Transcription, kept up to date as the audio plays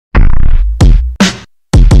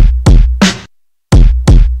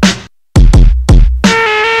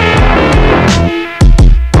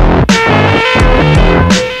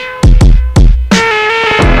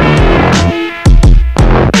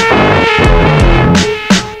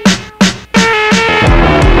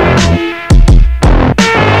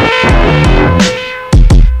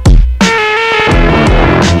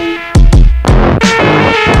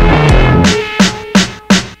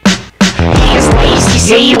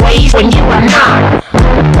ways when you are not.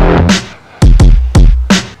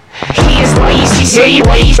 He is lazy, say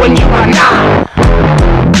ways when you are not.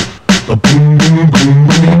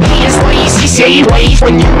 He is lazy, say ways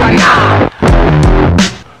when you are not.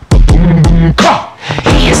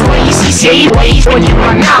 He is lazy, say ways when you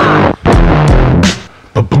are not.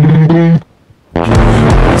 1,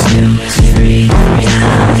 2, 3,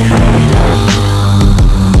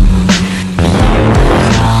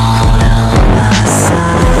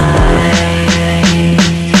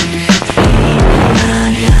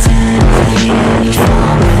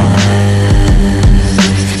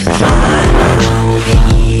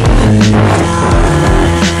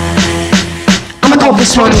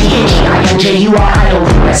 this one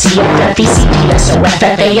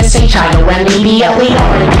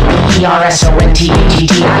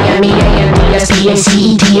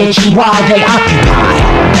They occupy.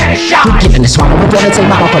 Given this swallow, with words and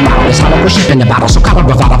model for model. This hollow was shipped in the bottle, so color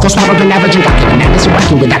bravado. For swallowed and average and document. Madness and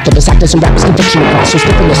wrecking with activists, actors and rappers, conviction and cross. So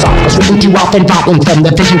slipping this off, cause written too often, falling from the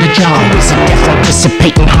vision to jaw. It's a different,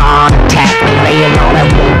 dissipating heart attack. Laying all that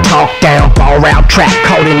won't talk down, far out track.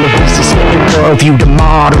 Caught in the greasy slipping worldview, the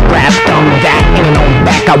model wrapped on that. In and on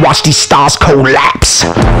back, I watch these stars collapse.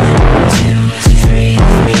 1, 2, 3,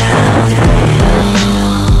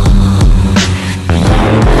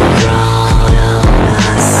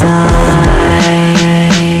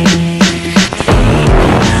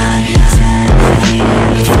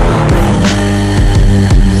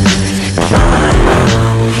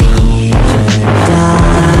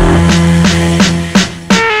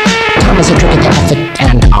 a trick of effort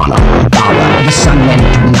and honor. Borrow the sun and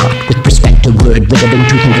do not, with respect to word, wither and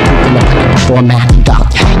truth and truth in a applicable format.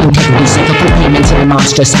 Got integrity, cyclical payments, and a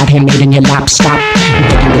monster sat here made in your lap. Stop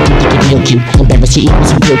begging the think it milk you. Embarrass you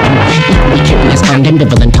equals and guilty. Equally curious and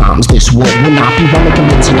ambivalent times. This war will not be one of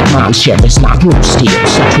convincing at times. Share is not no steel.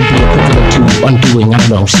 Such would be equivalent to undoing, I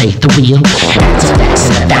don't know, say the wheel. As effects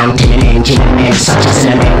in a fountain and engine, and such as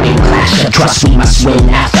an unending clash of trust. We must win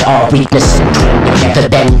after all weakness and trend. Never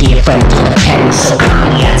bend, dear friend, to the pen. So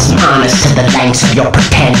come, yes, honest to the lengths of your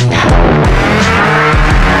pretend.